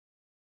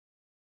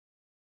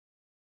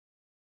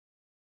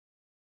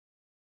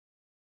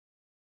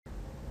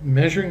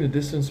Measuring the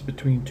distance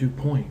between 2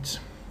 points.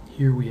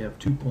 Here we have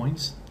 2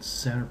 points,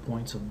 center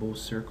points of both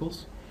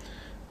circles.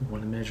 We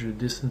want to measure the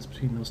distance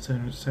between those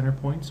center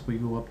points. We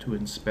go up to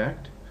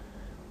inspect,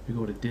 we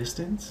go to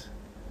distance,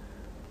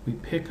 we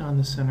pick on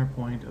the center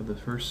point of the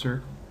first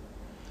circle.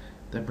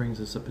 That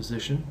brings us a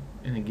position,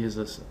 and it gives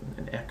us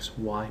an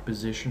XY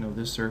position of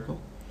this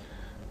circle.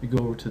 We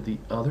go over to the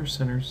other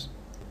centers,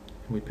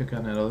 and we pick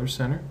on that other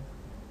center.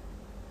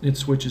 It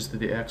switches to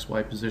the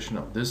XY position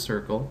of this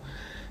circle,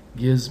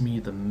 gives me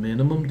the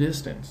minimum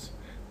distance.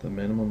 The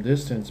minimum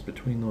distance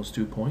between those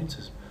 2 points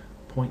is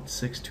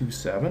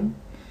 0.627,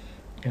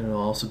 and it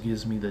also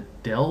gives me the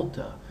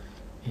delta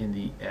in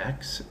the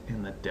X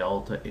and the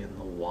delta in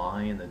the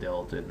Y and the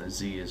delta in the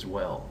Z as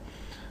well.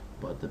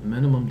 But the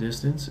minimum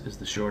distance is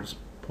the shortest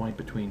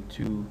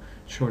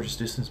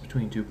distance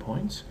between 2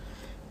 points,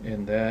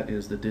 and that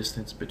is the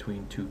distance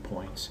between 2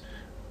 points,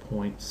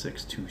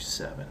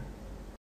 0.627.